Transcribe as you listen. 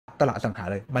ตลาดอสังหา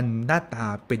เลยมันหน้าตา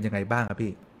เป็นยังไงบ้างครับ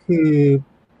พี่คือ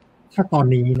ถ้าตอน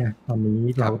นี้ครั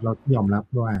เราบยอมรับ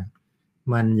ว่า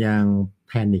มันยังแ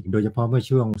พนิคโดยเฉพาะเมื่อ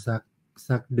ช่วง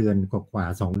สักเดือนกว่า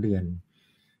ๆ2 เดือน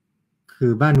คื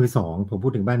อบ้านมือสองผมพู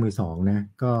ดถึงบ้านมือสองนะ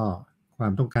ก็ควา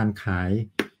มต้องการขาย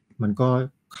มันก็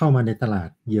เข้ามาในตลาด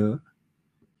เยอะ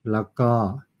แล้วก็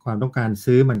ความต้องการ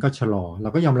ซื้อมันก็ชะลอเรา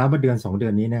ก็ยอมรับว่า1-2 เดื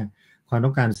อนนี้เนี่ยความต้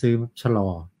องการซื้อชะลอ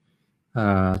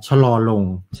ชะลอ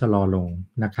ลง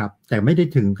นะครับแต่ไม่ได้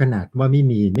ถึงขนาดว่าไม่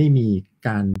มีก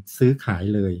ารซื้อขาย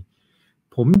เลย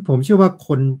ผมเชื่อว่าค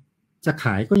นจะข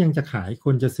ายก็ยังจะขายค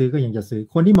นจะซื้อก็ยังจะซื้อ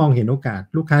คนที่มองเห็นโอกาส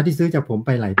ลูกค้าที่ซื้อจากผมไป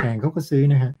หลายแปลงเขาก็ซื้อ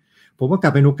นะฮะผมว่ากลั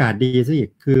บเป็นโอกาสดีซะอีก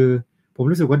คือผม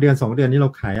รู้สึกว่า1-2 เดือนนี้เรา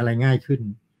ขายอะไรง่ายขึ้น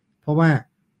เพราะว่า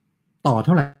ต่อเ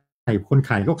ท่าไหร่คน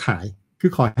ขายก็ขายคื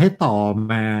อขอให้ต่อ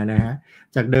มานะฮะ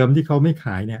จากเดิมที่เขาไม่ข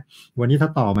ายเนี่ยวันนี้ถ้า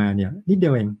ต่อมาเนี่ยนิดเดี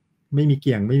ยวเองไม่มีเ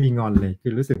กี่ยงไม่มีงอนเลยคื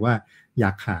อรู้สึกว่าอย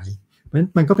ากขายเพราะฉะนั้น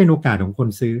มันก็เป็นโอกาสของคน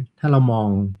ซื้อถ้าเรามอง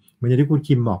เหมือนที่คุณ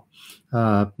คิมบอก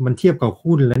มันเทียบกับ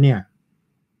หุ้นแล้วเนี่ย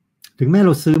ถึงแม้เร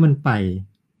าซื้อมันไป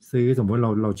ซื้อสมมติ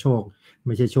เราโชคไ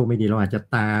ม่ใช่โชคไม่ดีเราอาจจะ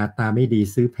ตาไม่ดี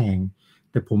ซื้อแพง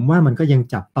แต่ผมว่ามันก็ยัง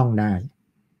จับต้องได้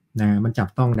นะมันจับ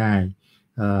ต้องได้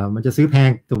มันจะซื้อแพง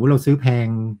สมมติเราซื้อแพง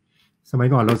สมัย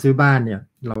ก่อนเราซื้อบ้านเนี่ย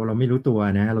เราไม่รู้ตัว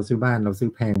นะเราซื้อบ้านเราซื้อ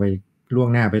แพงไปล่วง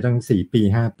หน้าไปตั้ง4 ปี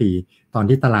5 ปีตอน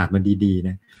ที่ตลาดมันดีๆน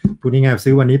ะพูดง่ายๆ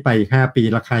ซื้อวันนี้ไป5 ปี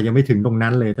ราคายังไม่ถึงตรง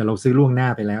นั้นเลยแต่เราซื้อล่วงหน้า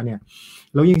ไปแล้วเนี่ย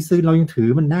เรายังซื้อเรายังถือ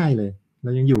มันได้เลยเร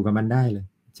ายังอยู่กับมันได้เลย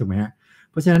ถูกไหมฮะ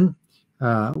เพราะฉะนั้น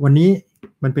วันนี้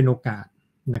มันเป็นโอกาส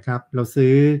นะครับเรา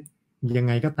ซื้อยังไ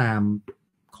งก็ตาม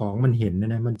ของมันเห็น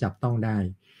นะมันจับต้องได้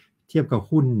เทียบกับ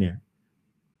หุ้นเนี่ย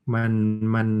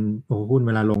มันโอ้หุ้นเ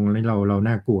วลาลงแล้วเรา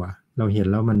น่ากลัวเราเห็น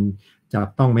แล้วมันจับ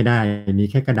ต้องไม่ได้มี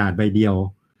แค่กระดาษใบเดียว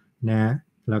นะ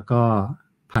แล้วก็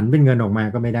ผันเป็นเงินออกมา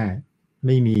ก็ไม่ได้ไ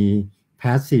ม่มีพ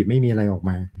าสซีฟไม่มีอะไรออก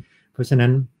มาเพราะฉะนั้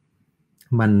น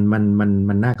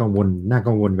มันน่ากังว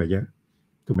ลกว่าเยอะ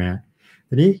ถูกไหม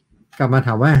ทีนี้กลับมาถ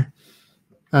ามว่า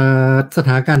สถ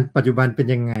านการณ์ปัจจุบันเป็น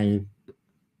ยังไง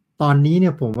ตอนนี้เนี่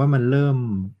ยผมว่ามันเ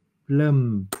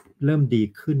ริ่มดี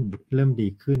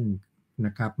ขึ้นน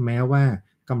ะครับแม้ว่า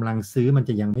กำลังซื้อมันจ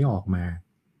ะยังไม่ออกมา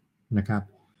นะครับ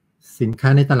สินค้า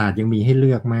ในตลาดยังมีให้เ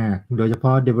ลือกมากโดยเฉพ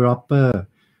าะ developer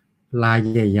ราย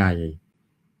ใหญ่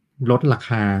ๆลดรา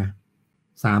คา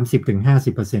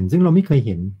 30-50% ซึ่งเราไม่เคยเ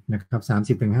ห็นนะครับ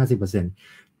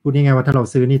 30-50% พูดง่ายๆว่าถ้าเรา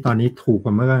ซื้อนี่ตอนนี้ถูกก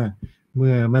ว่าเ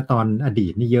มื่อตอนอดี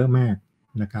ตนี่เยอะมาก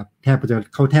นะครับ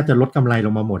เขาแทบจะลดกำไรล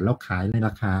งมาหมดแล้วขายในร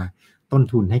าคาต้น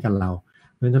ทุนให้กับเรา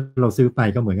เพราะฉะนั้นเราซื้อไป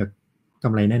ก็เหมือนกับก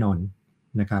ำไรแน่นอน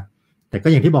นะครับแต่ก็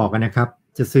อย่างที่บอกกันนะครับ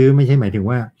จะซื้อไม่ใช่หมายถึง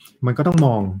ว่ามันก็ต้องม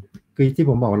องคือที่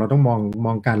ผมบอกเราต้องม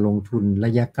องการลงทุนร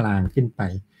ะยะกลางขึ้นไป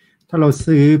ถ้าเรา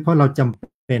ซื้อเพราะเราจ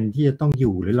ำเป็นที่จะต้องอ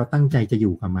ยู่หรือเราตั้งใจจะอ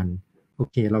ยู่กับมันโอ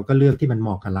เคเราก็เลือกที่มันเหม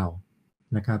าะกับเรา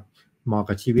นะครับเหมาะ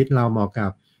กับชีวิตเราเหมาะกั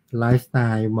บไลฟ์สไต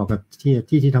ล์เหมาะกับ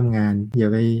ที่ทำงานอย่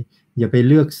าไป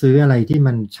เลือกซื้ออะไรที่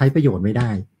มันใช้ประโยชน์ไม่ได้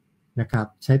นะครับ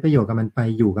ใช้ประโยชน์กับมันไป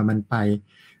อยู่กับมันไป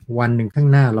วันหนึ่งข้าง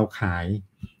หน้าเราขาย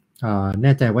แ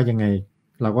น่ใจว่ายังไง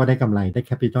เราก็ได้กำไรได้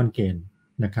capital gain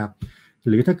นะครับห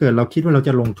รือถ้าเกิดเราคิดว่าเราจ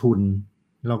ะลงทุน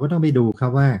เราก็ต้องไปดูครั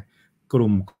บว่าก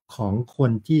ลุ่มของค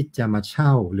นที่จะมาเช่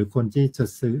าหรือคนที่จะ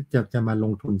ซื้อจะมาล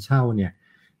งทุนเช่าเนี่ย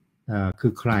คื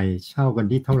อใครเช่ากัน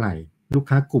ที่เท่าไหร่ลูก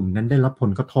ค้ากลุ่มนั้นได้รับผ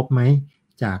ลกระทบไหม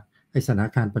จากสถาน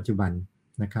การณ์ปัจจุบัน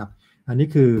นะครับอันนี้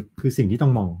คือสิ่งที่ต้อ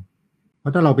งมองเพรา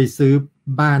ะถ้าเราไปซื้อ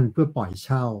บ้านเพื่อปล่อยเ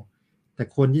ช่าแต่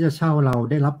คนที่จะเช่าเรา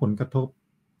ได้รับผลกระทบ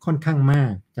ค่อนข้างมา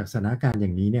กจากสถานการณ์อย่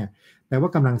างนี้เนี่ยแปลว่า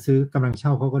กำลังเช่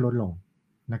าเขาก็ลดลง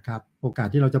นะครับโอกาส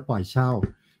ที่เราจะปล่อยเช่า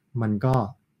มัน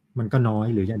ก็น้อย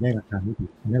หรือจะได้ราคาไม่ดี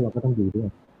อันนี้เราก็ต้องดูด้วย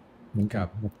นะครับ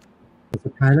แต่สุ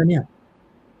ดท้ายแล้วเนี่ย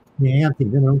สิ่ง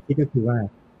ที่เราต้องคิดก็คือว่า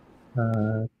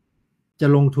จะ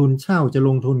ลงทุนเช่าจะล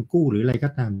งทุนกู้หรืออะไรก็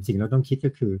ตามสิ่งเราต้องคิดก็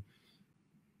คือ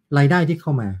รายได้ที่เข้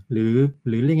ามาหรือ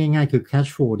เรียกง่ายๆคือ cash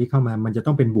flow ที่เข้ามามันจะ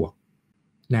ต้องเป็นบวก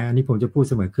นะอันนี้ผมจะพูด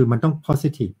เสมอคือมันต้อง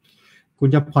positive คุณ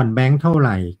จะผ่อนแบงค์เท่าไห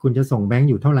ร่คุณจะส่งแบงค์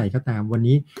อยู่เท่าไหร่ก็ตามวัน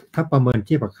นี้ถ้าประเมินเ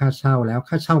ทียบกับค่าเช่าแล้ว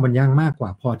ค่าเช่ามันยังมากกว่า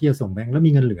พอที่จะส่งแบงค์แล้ว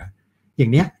มีเงินเหลืออย่า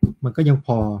งเนี้ยมันก็ยังพ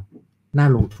อน่า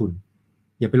ลงทุน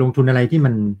อย่าไปลงทุนอะไรที่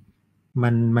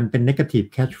มันเป็น negative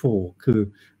cash flow คือ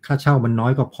ค่าเช่ามันน้อ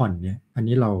ยกว่าผ่อนเนี่ยอัน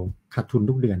นี้เราขาดทุน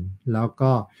ทุกเดือนแล้ว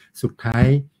ก็สุดท้าย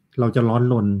เราจะร้อน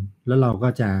รนแล้วเราก็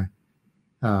จะ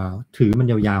ถือมัน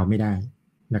ยาวๆไม่ได้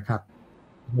นะครับ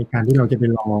ในการที่เราจะไป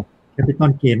รอ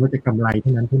capital gain ว่าจะกำไรเท่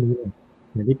านั้นเท่านี้เลย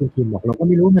อย่างที่คุณทีมบอกเราก็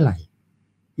ไม่รู้เมื่อไหร่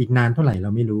อีกนานเท่าไหร่เร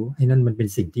าไม่รู้ไอ้นั่นมันเป็น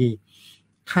สิ่งที่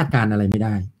คาดการอะไรไม่ไ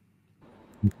ด้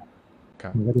ครั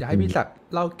บอยากให้พี่ศักดิ์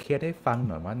เล่าเคสให้ฟังห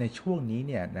น่อยว่าในช่วงนี้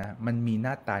เนี่ยนะมันมีห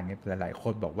น้าตาไงหลายๆค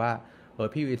นบอกว่า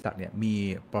พี่วิศักดิ์เนี่ยมี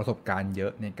ประสบการณ์เยอ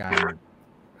ะในการ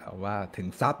ว่าถึง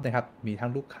ซับนะครับมีทั้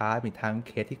งลูกค้ามีทั้งเ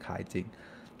คสที่ขายจริง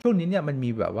ช่วงนี้เนี่ยมันมี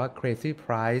แบบว่า crazy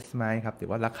price ไหมครับหรือ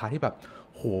ว่าราคาที่แบบ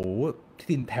โหที่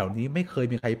ดินแถวนี้ไม่เคย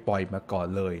มีใครปล่อยมาก่อน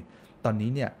เลยตอนนี้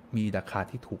เนี่ยมีราคา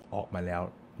ที่ถูกออกมาแล้ว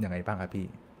ยังไงบ้างครับพี่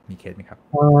มีเคสไหมครับ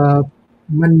เอ่อ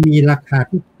มันมีราคา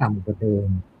ที่ต่ำกว่าเดิม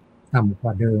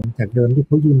จากเดิมที่เ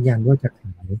ขายืนยันว่าจะข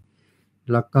าย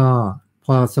แล้วก็พ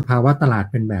อสภาวะตลาด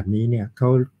เป็นแบบนี้เนี่ยเ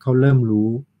ขาเริ่มรู้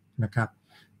นะครับ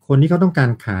คนที่เขาต้องการ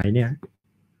ขายเนี่ย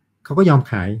เขาก็ยอม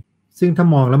ขายซึ่งถ้า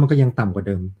มองแล้วมันก็ยังต่ำกว่าเ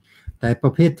ดิมแต่ปร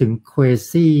ะเภทถึง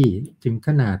crazy ถึงข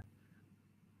นา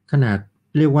ด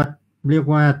เรียกว่าเรียก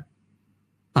ว่า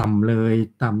ต่ำเ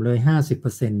ลย50%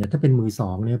เนี่ยถ้าเป็นมือสอ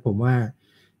งเนี่ยผมว่า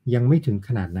ยังไม่ถึงข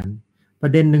นาดนั้น ปร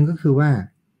ะเด็นหนึ่งก็คือว่า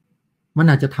มัน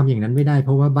อาจจะทำอย่างนั้นไม่ได้เพ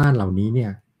ราะว่าบ้านเหล่านี้เนี่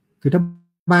ยคือถ้า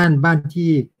บ้านที่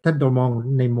ถ้าเรามอง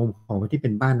ในมุมของที่เป็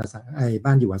นบ้านอาศัยบ้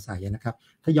านอยู่อาศัยนะครับ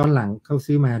ถ้าย้อนหลังเขา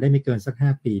ซื้อมาได้ไม่เกินสัก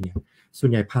5 ปีเนี่ยส่ว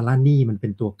นใหญ่ภาระหนี้มันเป็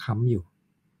นตัวค้ำอยู่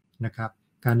นะครับ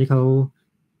การที่เขา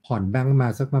ผ่อนแบงก์มา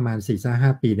สักประมาณ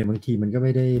4-5 ปีเนี่ยบางทีมันก็ไ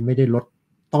ม่ได้ลด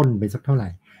ต้นไปสักเท่าไหร่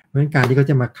เพราะฉะนั้นการที่เขา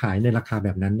จะมาขายในราคาแบ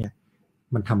บนั้นเนี่ย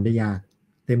มันทำได้ยาก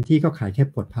เต็มที่ก็ขายแค่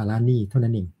ปลดภาระหนี้เท่านั้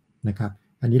นเองนะครับ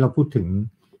อันนี้เราพูดถึง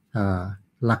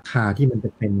ราคาที่มันจะ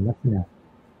เป็นลักษณะ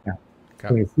แบบเค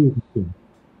รซี่จริง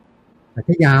ๆแต่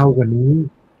ถ้ายาวกว่านี้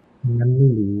อันนั้นไม่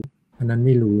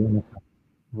รู้นะครับ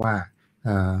ว่า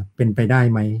เป็นไปได้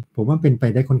ไหมผมว่าเป็นไป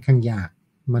ได้ค่อนข้างยาก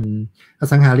มันอ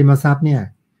สังหาริมทรัพย์เนี่ย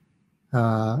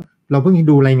เราเพิ่ง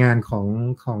ดูรายงาน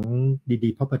ของดี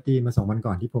Property มา2 วัน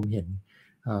ก่อนที่ผมเห็น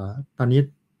ตอน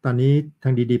นี้ทา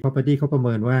งดี Property เขาประเ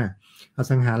มินว่าอ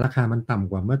สังหาราคามันต่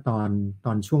ำกว่าเมื่อต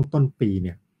อนช่วงต้นปีเ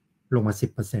นี่ยลงมา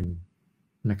 10% น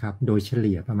ะครับโดยเฉ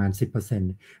ลี่ยประมาณ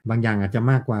 10% บางอย่างอาจจะ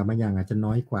มากกว่าบางอย่างอาจจะ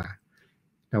น้อยกว่า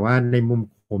แต่ว่าในมุม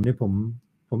ผมเนี่ย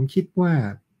ผมคิดว่า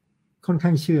ค่อนข้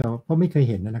างเชื่อเพราะไม่เคย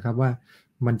เห็นนะครับว่า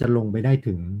มันจะลงไปได้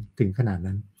ถึงขนาด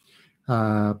นั้น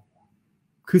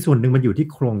คือส่วนหนึ่งมันอยู่ที่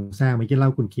โครงสร้างเมื่อกี้เล่า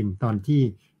คุณคิมตอนที่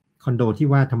คอนโดที่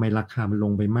ว่าทำไมราคามันล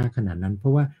งไปมากขนาดนั้นเพรา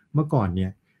ะว่าเมื่อก่อนเนี่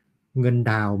ยเงิน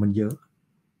ดาวมันเยอะ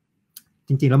จ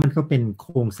ริงๆแล้วมันก็เป็นโค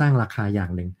รงสร้างราคาอย่า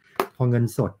งหนึ่งพอเงิน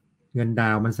สดเงินดา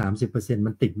วมัน 30%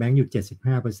 มันติดแบงก์อยู่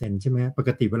 75% ใช่ไหมปก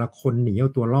ติเวลาคนหนีเอา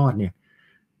ตัวรอดเนี่ย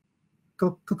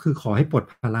ก็คือขอให้ปลด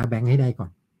ภาระแบงก์ให้ได้ก่อน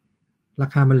รา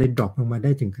คามันเลยดรอปลงมาไ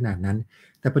ด้ถึงขนาดนั้น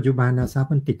แต่ปัจจุบันนะทรัพ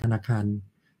ย์มันติดธนาคาร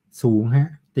สูงฮะ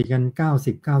ติดกัน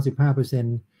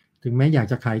 90-95%ถึงแม้อยาก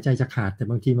จะขายใจจะขาดแต่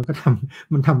บางที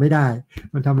มันทำไม่ได้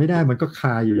มันก็ค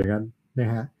าอยู่อย่างนั้นน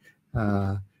ะฮะ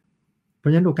เพราะ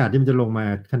ฉะนั้นโอกาสที่มันจะลงมา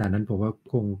ขนาดนั้นผมว่า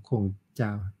คงจะ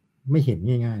ไม่เห็น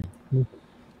ง่ายๆ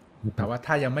แต่ว่า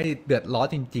ถ้ายังไม่เดือดร้อน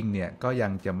จริงๆเนี่ยก็ยั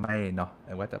งจะไม่เนาะ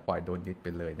ว่าจะปล่อยโดนยึดไป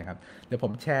เลยนะครับเดี๋ยวผ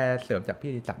มแชร์เสริมจาก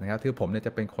พี่ดิศักดิ์นะครับคือผมเนี่ยจ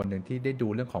ะเป็นคนหนึ่งที่ได้ดู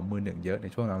เรื่องของมือหนึ่งเยอะใน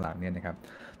ช่วงหลังๆเนี่ยนะครับ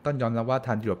ต้องยอมรับว่าท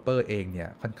างดีเวลลอปเปอร์เองเนี่ย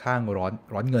ค่อนข้าง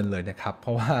ร้อนเงินเลยนะครับเพร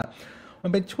าะว่ามั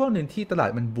นเป็นช่วงหนึ่งที่ตลาด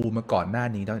มันบูมมาก่อนหน้า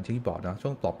นี้แล้วอย่างที่บอกเนาะช่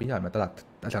วงต่อปีที่ผ่านมาตลาด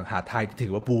อสังหาไทยถื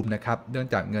อว่าบูมนะครับเนื่อง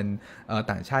จากเงิน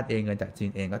ต่างชาติเองเงินจากจี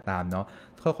นเองก็ตามเนาะ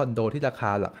คอนโดที่ราค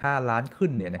าหลัก5 ล้านขึ้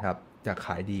นเนี่ยนะครับจะข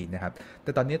ายดีนะครับแ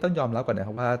ต่ตอนนี้ต้องยอมรับก่อนนะค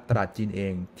รับว่าตลาดจีนเอ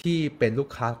งที่เป็นลูก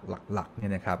ค้าหลักๆเนี่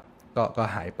ยนะครับก็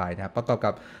หายไปนะครับประกอบ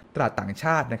กับตลาดต่างช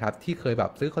าตินะครับที่เคยแบ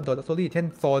บซื้อคอนโดลักชัวรี่เช่น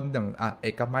โซนอย่างเอ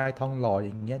กมัยทองหล่ออ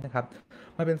ย่างเงี้ยนะครับ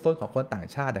มันเป็นโซนของคนต่าง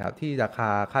ชาตินะครับที่ราคา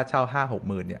ค่าเช่า5-6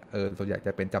 หมื่นเนี่ยส่วนใหญ่จ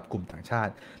ะเป็นจับกลุ่มต่างชา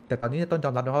ติแต่ตอนนี้ต้องย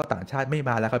อมรับนะว่าต่างชาติไม่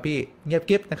มาแล้วครับพี่เงียบ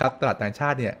กิ๊บนะครับตลาดต่างชา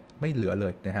ติเนี่ยไม่เหลือเล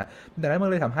ยนะฮะดังนั้นมัน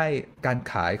เลยทำให้การ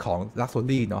ขายของลักชัว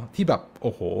รี่เนาะที่แบบโ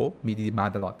อ้โหมีดีมา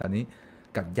ตลอดตอนนี้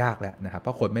กันยากแล้วนะครับเพร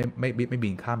าะคนไม่บิ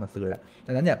นข้ามมาซื้อแล้ว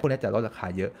ดังนั้นเนี่ยพวกนี้จะลดราคา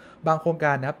เยอะบางโครงก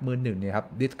ารนะครับมือหนึ่งเนี่ยครับ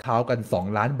ดิสคาวกัน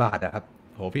2 ล้านบาทนะครับ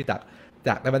โหพี่จ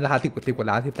ากในราคา10 กว่า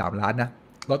ล้าน13 ล้านนะ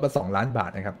ลดมา2 ล้านบาท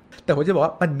นะครับแต่ผมจะบอก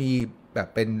ว่ามันมีแบบ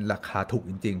เป็นราคาถูก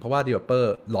จริงๆเพราะว่าดีเวลลอปเปอ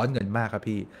ร์ร้อนเงินมากครับ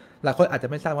พี่หลายคนอาจจะ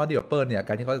ไม่ทราบว่าดีเวลลอปเปอร์เนี่ยก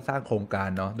ารที่เขาสร้างโครงการ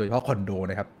เนาะโดยเฉพาะคอนโด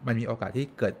นะครับมันมีโอกาสที่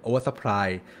เกิดโอเวอร์ซัพพลาย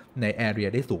ในแอเรีย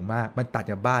ได้สูงมากมันตัด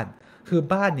จากบ้านคือ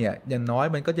บ้านเนี่ยอย่างน้อย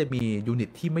มันก็จะมียูนิต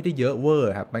ที่ไม่ได้เยอะเวอร์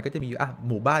ครับมันก็จะมี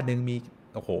หมู่บ้านหนึ่งมี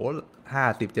โอ้โห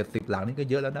50-70 หลังนี่ก็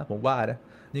เยอะแล้วนะผมว่านะ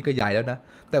นี่ก็ใหญ่แล้วนะ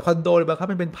แต่คอนโดบางครับ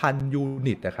มันเป็น1,000 ยู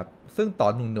นิตนะครับซึ่งต่อ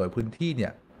หนึ่งหน่วยพื้นที่เนี่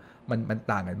ยมัน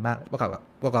ต่างกันมากประกอ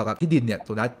บกับที่ดินเนี่ย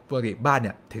ส่วนนั้นปกติบ้านเ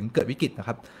นี่ยถึงเกิดวิกฤตนะค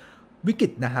รับวิกฤ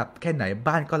ตนะครับแค่ไหน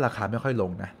บ้านก็ราคาไม่ค่อยล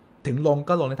งนะถึงลง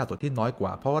ก็ลงในสัดส่วนที่น้อยกว่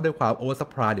าเพราะว่าด้วยความโอเวอร์ซัพ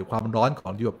พลายหรือความร้อนขอ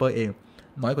งดีเวลลอปเปอร์เอง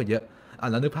น้อยกว่าเยอะ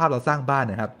แล้วนึกภาพเราสร้างบ้าน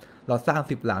นะครับเราสร้าง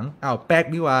10 หลังแป๊ก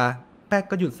ดีกว่าแป๊ก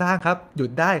ก็หยุดสร้างครับหยุ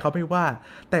ดได้เขาไม่ว่า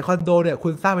แต่คอนโดเนี่ยคุ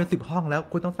ณสร้างไป10 ห้องแล้ว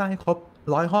คุณต้องสร้างให้ครบ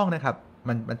100 ห้องนะครับ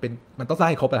มันต้องสร้าง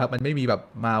ให้ครบนะครับมันไม่มีแบบ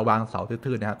มาวางเสา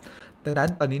ทื่อๆนะครับดังนั้น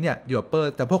ตอนนี้เนี่ยดีเวลลอปเปอ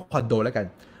ร์แต่พวกคอนโดแล้วกัน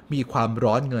มีความ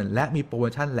ร้อนเงินและมีโปรโม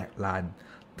ชั่นแหลกลาน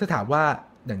ถ้าถามว่า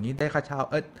อย่างนี้ได้ค่าเช่า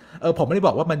ผมไม่ได้บ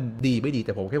อกว่ามันดีไม่ดีแ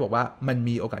ต่ผมแค่บอกว่ามัน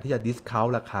มีโอกาสที่จะดิสคาว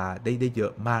ราคาได้เยอ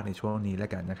ะมากในช่วงนี้แล้ว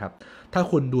กันนะครับถ้า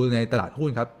คุณดูในตลาดหุ้น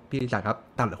ครับพี่ศักดิ์ครับ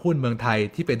ตลาดหุ้นเมืองไทย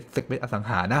ที่เป็นเซกเมนต์อสัง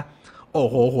หานะโอ้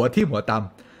โหหัวทิ่มหัวต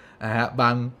ำนะฮะบา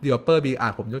งเดเวลอปเปอร์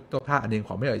ผมยกตัวค่าอันหนึงข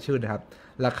องไม่เอ่ยชื่อนะครับ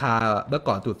ราคาเมื่อ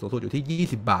ก่อนจุดสูงสุดอยู่ที่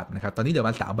20บาทนะครับตอนนี้เหลือ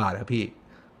มา3 บาทครับพี่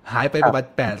หายไปประมาณ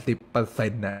80%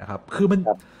นะครับค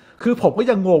รับคือผมก็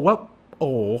ยังงงว่า โอ้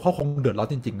โหเขาคงเดือดร้อน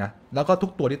จริงๆนะ แล้วก็ทุ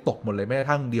กตัวที่ตกหมดเลยแม้กระ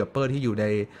ทั่งเดียเปอร์ที่อยู่ใน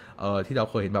ที่เรา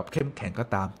เคยเห็นแบบเข้มแข็งก็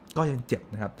ตามก็ยังเจ็บ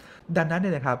นะครับดังนั้นเ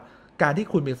นี่ยนะครับการที่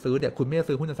คุณไปซื้อเนี่ยคุณไม่ได้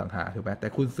ซื้อหุ้นอสังหาถูกไหมแต่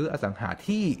คุณซื้ออสังหา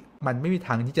ที่มันไม่มีท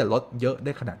างที่จะลดเยอะไ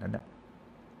ด้ขนาดนั้นนะ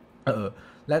เออ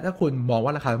และถ้าคุณมองว่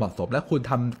าราคาเหมาะสมและคุณ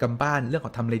ทำกำบ้านเรื่องข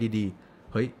องทำเลดี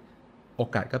ๆเฮ้ยโอ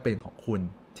กาสก็เป็นของคุณ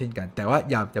เช่นกันแต่ว่า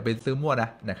อย่าจะไปซื้อมั่ว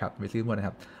นะครับไปซื้อมั่วนะค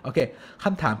รับโอเคค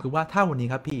ำถามคือว่าถ้าวันนี้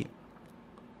ครับพี่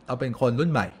เอาเป็นคนรุ่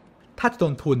นใหม่ ถ้าจะล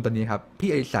งทุนตัวนี้ครับพี่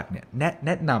ไอศักดิ์เนี่ยแน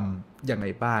ะนำยังไง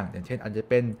บ้างอย่างเช่นอาจจะ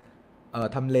เป็น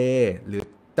ทำเลหรือ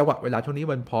จังหวะเวลาช่วงนี้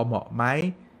มันพอเหมาะไหม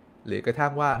หรือกระทั่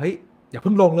งว่าเฮ้ยอย่าเ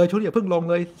พิ่งลงเลยช่วงนี้อย่าเพิ่งลง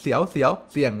เลยเสี่ย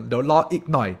งเดี๋ยวรออีก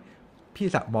หน่อยพี่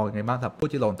ศักดิ์มองยังไงบ้างครับผู้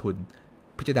ที่ลงทุน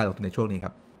พิจารณาลงทุนในช่วงนี้ค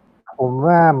รับผม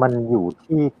ว่ามันอยู่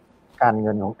ที่การเ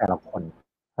งินของแต่ละคน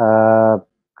เอ่อ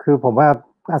คือผมว่า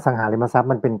อสังหาริมทรัพย์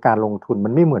มันเป็นการลงทุนมั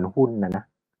นไม่เหมือนหุ้นนะ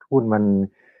หุ้นมัน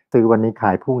ซื้อวันนี้ข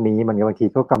ายพรุ่งนี้มันบางที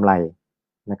ก็กำไร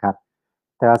นะครับ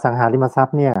แต่อสังหาริมทรัพ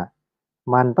ย์เนี่ย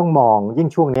มันต้องมองยิ่ง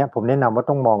ช่วงนี้ผมแนะนำว่า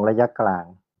ต้องมองระยะกลาง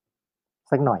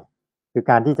สักหน่อยคือ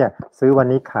การที่จะซื้อวัน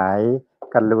นี้ขาย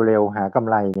กันเร็วๆหากำ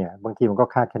ไรเนี่ยบางทีมันก็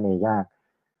คาดคะเนยาก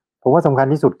ผมว่าสำคัญ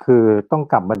ที่สุดคือต้อง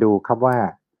กลับมาดูครับว่า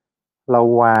เรา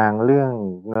วางเรื่อง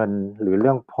เงินหรือเ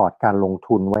รื่องพอร์ตการลง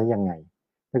ทุนไว้ยังไง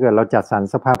ถ้าเกิดเราจัดสรร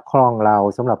สภาพคล่องเรา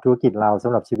สำหรับธุรกิจเราส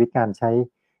ำหรับชีวิตการใ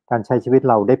ช้ชีวิต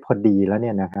เราได้พอดีแล้วเ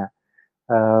นี่ยนะฮะ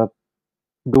เอ่อ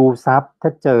ดูทรัพย์ถ้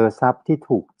าเจอทรัพย์ที่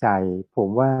ถูกใจผม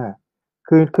ว่า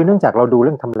คือเนื่องจากเราดูเ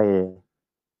รื่องทำเล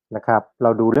นะครับเรา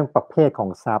ดูเรื่องประเภทของ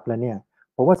ทรัพย์แล้วเนี่ย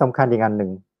ผมว่าสำคัญอีกอันหนึ่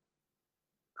ง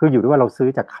คืออยู่ที่ว่าเราซื้อ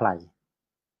จากใคร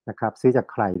นะครับซื้อจาก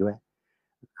ใครด้วย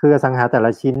คืออสังหาแต่ล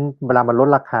ะชิ้นเวลามันลด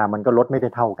ราคามันก็ลดไม่ได้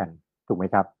เท่ากันถูกไหม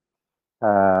ครับเ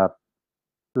อ่อ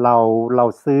เราเรา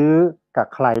ซื้อกับ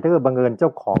ใครถ้าเกิดบังเอิญเจ้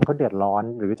าของเขาเดือดร้อน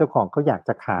หรือเจ้าของเขาอยากจ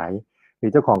ะขายหรื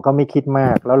อเจ้าของก็ไม่คิดมา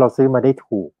กแล้วเราซื้อมาได้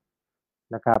ถูก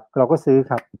นะครับเราก็ซื้อ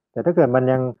ครับแต่ถ้าเกิดมัน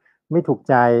ยังไม่ถูก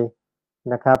ใจ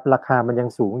นะครับราคามันยัง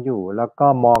สูงอยู่แล้วก็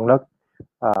มองแล้ว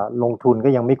ลงทุนก็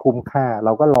ยังไม่คุ้มค่าเร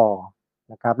าก็รอ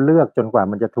นะครับเลือกจนกว่า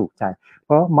มันจะถูกใจเพ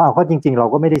ราะมาเอาเข้าจริงๆเรา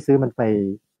ก็ไม่ได้ซื้อมันไป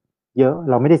เยอะ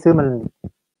เราไม่ได้ซื้อมัน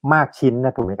มากชิ้นน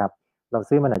ะถูกไหมครับเรา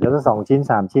ซื้อมันอาจจะต้อง2 ชิ้น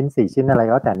3 ชิ้น4 ชิ้นอะไร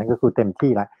ก็แต่นั่นก็คือเต็ม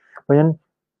ที่แล้วเพราะฉะนั้น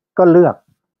ก็เลือก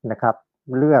นะครับ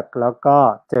เลือกแล้วก็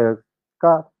เจอ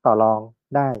ก็ต่อรอง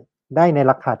ได้ใน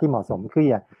ราคาที่เหมาะสมคือ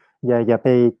อย่าไป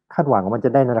คาดหวังว่ามันจะ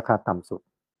ได้ในราคาต่ำสุด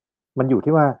มันอยู่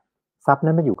ที่ว่าทรัพย์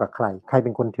นั้นมันอยู่กับใครเป็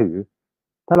นคนถือ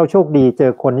ถ้าเราโชคดีเจ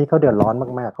อคนที่เขาเดือดร้อน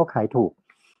มากๆเขาขายถูก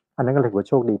อันนั้นก็ถือว่า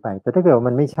โชคดีไปแต่ถ้าเกิด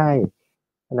มันไม่ใช่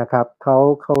นะครับเข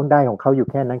าได้ของเขาอยู่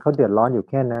แค่นั้นเขาเดือดร้อนอยู่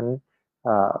แค่นั้น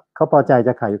เขาพอใจจ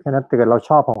ะขายอยู่แค่นั้นแต่เรา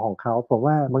ชอบของเขาผม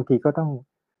ว่าบางทีก็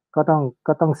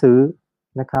ต้องซื้อ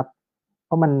นะครับเพ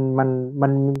ราะมั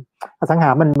นอสังหา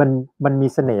มันมี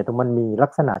เสน่ห์ตรงมันมีลั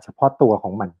กษณะเฉพาะตัวข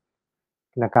องมัน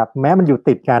นะครับแม้มันอยู่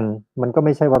ติดกันมันก็ไ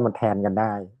ม่ใช่ว่ามันแทนกันไ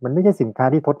ด้มันไม่ใช่สินค้า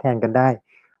ที่ทดแทนกันได้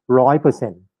100%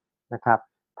นะครับ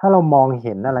ถ้าเรามองเ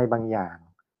ห็นอะไรบางอย่าง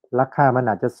ราคามัน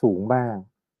อาจจะสูงบ้าง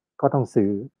ก็ต้องซื้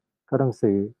อ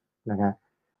นะครับ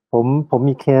ผม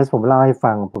มีเคสผมเล่าให้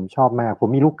ฟังผมชอบมากผม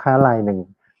มีลูกค้ารายหนึ่ง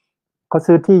เขา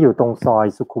ซื้อที่อยู่ตรงซอย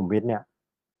สุขุมวิทเนี่ย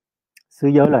ซื้อ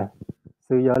เยอะเลย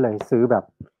ซื้อแบบ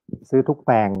ซื้อทุกแป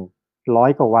ลงร้อย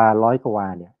กว่าวา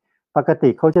เนี่ยปกติ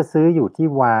เขาจะซื้ออยู่ที่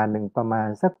วาหนึ่งประมาณ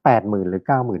สัก80,000หรือ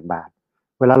90,000 บาท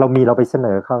เวลาเรามีเราไปเสน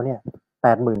อเขาเนี่ย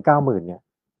80,00090,000เนี่ย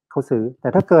เขาซื้อแต่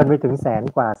ถ้าเกินไปถึง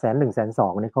100,000 กว่า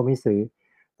101,000102,000เนี่ยเขาไม่ซื้อ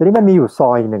ทีนี้มันมีอยู่ซ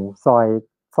อยหนึ่งซอย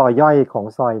ย่อยของ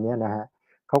ซอยเนี้ยนะฮะ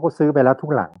เขาก็ซื้อไปแล้วทุ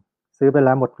กหลังซื้อไปแ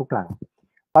ล้วหมดทุกหลัง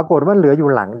ปรากฏว่าเหลืออยู่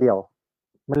หลังเดียว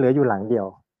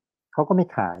เขาก็ไม่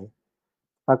ขาย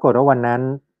ปรากฏว่าวันนั้น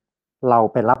เรา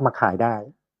ไปรับมาขายได้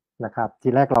นะครับที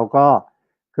แรกเราก็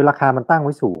คือราคามันตั้งไ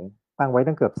ว้สูงตั้งไว้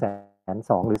ตั้งเกือบ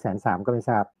120,000หรือ130,000ก็ไม่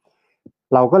ทราบ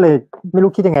เราก็เลยไม่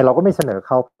รู้คิดยังไงเราก็ไม่เสนอเ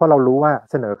ขาเพราะเรารู้ว่า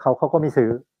เสนอเขาก็ไม่ซื้อ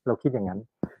เราคิดอย่างนั้น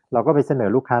เราก็ไปเสนอ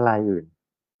ลูกค้ารายอื่น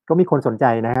ก็มีคนสนใจ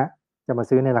นะฮะจะมา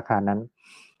ซื้อในราคานั้น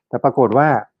แต่ปรากฏว่า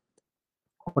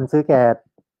คนซื้อแก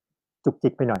จุกจิ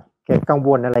กไปหน่อยแกกังว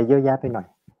ลอะไรเยอะแยะไปหน่อย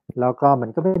แล้วก็มัน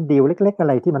ก็เป็นดีลเล็กๆอะ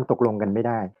ไรที่มันตกลงกันไม่ไ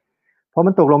ด้พอ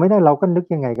มันตกลงไม่ได้เราก็นึก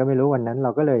ยังไงก็ไม่รู้วันนั้นเร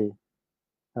าก็เลย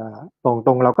ต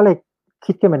รงเราก็เลย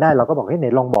คิดขึ้นมาได้เราก็บอกให้ไหน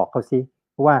ลองบอกเขาซิ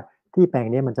ว่าที่แปลง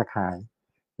นี้มันจะขาย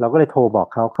เราก็เลยโทรบอก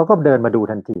เขาก็เดินมาดู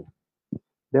ทันที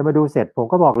เดินมาดูเสร็จผม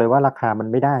ก็บอกเลยว่าราคามัน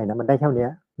ไม่ได้นะมันได้เท่านี้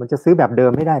มันจะซื้อแบบเดิ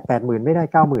มไม่ได้80,000ไม่ได้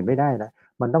90,000ไม่ได้นะ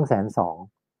มันต้อง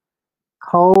120,000เ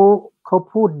ขาเขา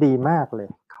พูดดีมากเลย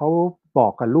เขาบอ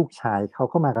กกับลูกชายเขา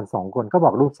เข้ามากัน2 คนเขาบ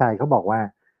อกลูกชายเขาบอกว่า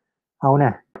เอาเนี่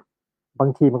ยบาง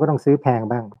ทีมันก็ต้องซื้อแพง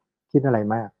บ้างคิดอะไร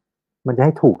มากมันจะใ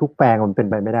ห้ถูกทุกแปลงมันเป็น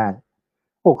ไปไม่ได้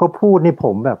โอ้เขาพูดนี่ผ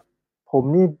ม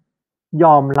นี่ย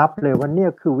อมรับเลยว่าเนี่ย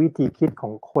คือวิธีคิดขอ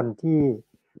งคนที่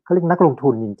เขาเรียกนักลงทุ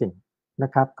นจริงๆนะ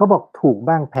ครับเขาบอกถูก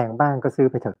บ้างแพงบ้างก็ซื้อ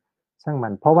ไปเถอะช่างมั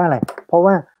นเพราะว่าอะไรเพราะ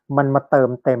ว่ามันมาเติม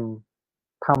เต็ม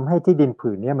ทำให้ที่ดินผื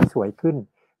นนี้มันสวยขึ้น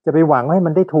จะไปหวังให้มั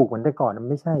นได้ถูกเหมือนแต่ก่อนมัน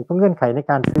ไม่ใช่เพราะเงื่อนไขใน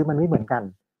การซื้อมันไม่เหมือนกัน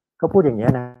เขาพูดอย่างนี้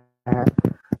นะฮะ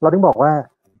เราถึงบอกว่า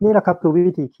นี่แหละครับคือ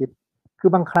วิธีคิดคือ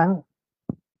บางครั้ง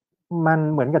มัน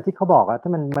เหมือนกับที่เขาบอกอะถ้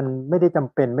ามันไม่ได้จ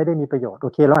ำเป็นไม่ได้มีประโยชน์โอ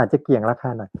เคเราอาจจะเกี่ยงราคา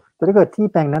หน่อยแต่ถ้าเกิดที่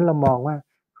แปลงนั้นเรามองว่า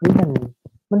เฮ้ย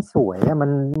มันสวยอะ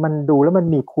มันดูแล้วมัน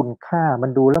มีคุณค่ามั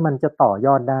นดูแล้วมันจะต่อย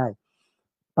อดได้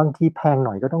บางทีแพงห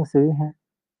น่อยก็ต้องซื้อฮะ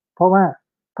เพราะว่า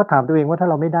ถ้าถามตัวเองว่าถ้า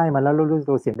เราไม่ได้มันแล้วเรารู้สึ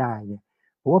กเสียดายเนี่ย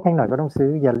ผมว่าแพงหน่อยก็ต้องซื้อ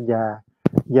อย่า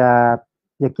อ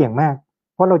ย่าเกี่ยงมาก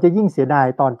เพราะเราจะยิ่งเสียดาย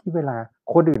ตอนที่เวลา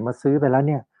คนอื่นมาซื้อไปแล้วเ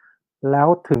นี่ยแล้ว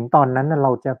ถึงตอนนั้นเร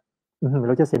า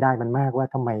จะเสียดายมันมากว่า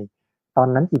ทำไมตอน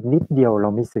นั้นอีกนิดเดียวเรา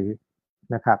ไม่ซื้อ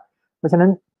นะครับเพราะฉะนั้น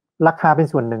ราคาเป็น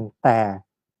ส่วนหนึ่งแ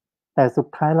ต่สุด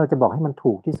ท้ายเราจะบอกให้มัน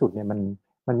ถูกที่สุดเนี่ย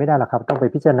มันไม่ได้หรอกครับต้องไป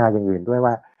พิจารณาอย่างอื่นด้วย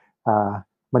ว่า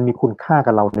มันมีคุณค่า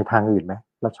กับเราในทางอื่นไหม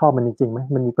เราชอบมันจริงๆไหม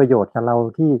มันมีประโยชน์กับเรา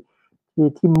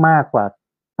ที่มากกว่า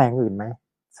แปลงอื่นไหม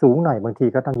สูงหน่อยบางที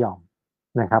ก็ต้องยอม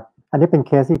นะครับอันนี้เป็นเ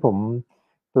คสที่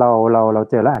เรา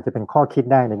เจอแล้วอาจจะเป็นข้อคิด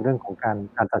ได้ในเรื่องของก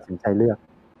ารตัดสินใจเลือก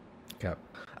ครับ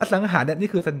อสังหาเนี่ยนี่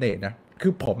คือเสน่ห์นะคื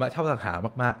อผมชอบอสังหา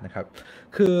มากๆนะครับ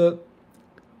คือ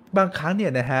บางครั้งเนี่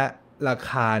ยนะฮะรา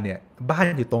คาเนี่ยบ้าน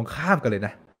อยู่ตรงข้ามกันเลยน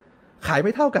ะขายไ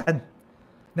ม่เท่ากัน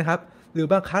นะครับหรือ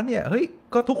บางครั้งเนี่ยเฮ้ย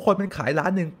ก็ทุกคนมันขายร้า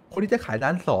นหนึ่งคนที่จะขายร้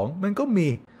านสองมันก็มี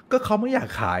ก็เขาไม่อยาก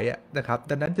ขายนะครับ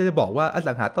ดังนั้นจะบอกว่าอ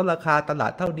สังหาต้นราคาตลา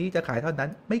ดเท่านี้จะขายเท่านั้น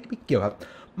ไม่เกี่ยวครับ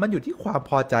มันอยู่ที่ความ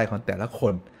พอใจของแต่ละค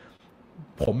น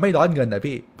ผมไม่ร้อนเงินนะ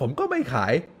พี่ผมก็ไม่ขา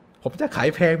ย ผมจะขาย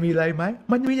แพงมีอะไรไหม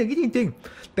มันมีอย่างนี้จริง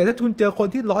ๆแต่ถ้าคุณเจอคน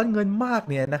ที่ร้อนเงินมาก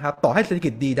เนี่ยนะครับต่อให้เศรษฐกิ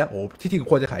จดีนะโอ้ที่จริง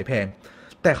ควรจะขายแพง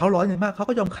แต่เขาร้อนเงินมากเขา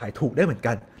ก็ยอมขายถูกได้เหมือน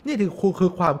กันนี่คื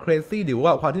อความ crazy หรือว่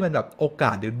าความที่มันแบบโอก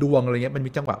าสหรือดวงอะไรเงี้ยมัน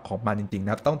มีจังหวะของมันจริงๆน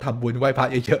ะครับต้องทำบุญไหว้พระ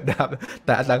เยอะๆนะครับแ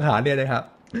ต่อสังหาเนี่ยนะครับ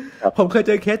ผมเคยเ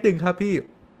จอเคสหนึ่งครับพี่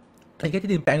ไอ้แค่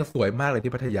ที่ดินแปลงสวยมากเลย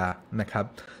ที่พัทยานะครับ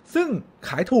ซึ่งข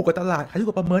ายถูกกว่าตลาดขายถูก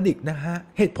กว่าประเมินอีกนะฮะ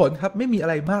เหตุผลครับไม่มีอะ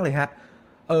ไรมากเลยฮะ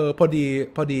พอ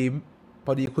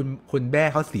ดีคุณแม่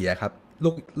เขาเสียครับ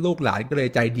ลูกหลานก็เลย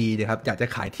ใจดีนะครับอยากจะ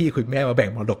ขายที่คุณแม่มาแบ่ง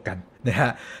มรดกกันนะฮ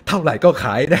ะเท่าไหร่ก็ข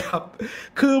ายนะครับ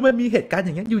คือมันมีเหตุการณ์อ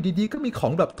ย่างเงี้ยอยู่ดีๆก็มีขอ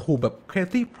งแบบถูกแบบ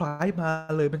crazy price มา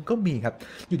เลยมันก็มีครับ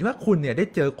อยู่ที่ว่าคุณเนี่ยได้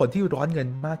เจอคนที่ร้อนเงิน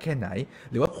มากแค่ไหน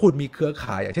หรือว่าคุณมีเครือ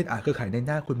ข่ายอย่างเช่นเครือข่ายในห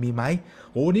น้าคุณมีไหม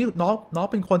โอ้นี่น้อง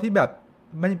เป็นคนที่แบบ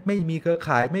ไม่มีเครือ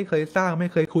ข่ายไม่เคยสร้างไม่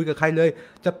เคยคุยกับใครเลย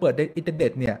จะเปิดในอินเทอร์เน็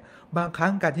ตเนี่ยบางครั้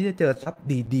งการที่จะเจอทรัพย์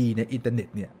ดีๆในอินเทอร์เน็ต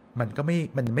เนี่ยมั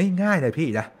นไม่ง่ายเลยพี่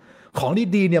นะของ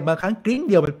ดีๆเนี่ยบางครั้งกริ้ง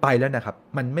เดียวมันไปแล้วนะครับ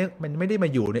มันไม่ได้มา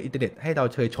อยู่ในอินเทอร์เน็ตให้เรา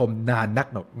เชยชมนานนัก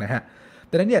หรอกนะฮะ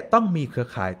ดังนั้นเนี่ยต้องมีเครือ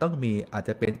ข่ายต้องมีอาจจ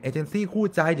ะเป็นเอเจนซี่คู่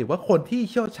ใจหรือว่าคนที่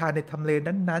เชี่ยวชาญในทำเล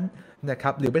นั้นๆนะครั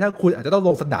บหรือไม่ถ้าคุณอาจจะต้องล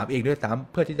งสนามเองด้วยซ้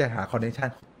ำเพื่อที่จะหาคอนเนคชั่น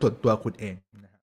ส่วนตัวคุณเองนะ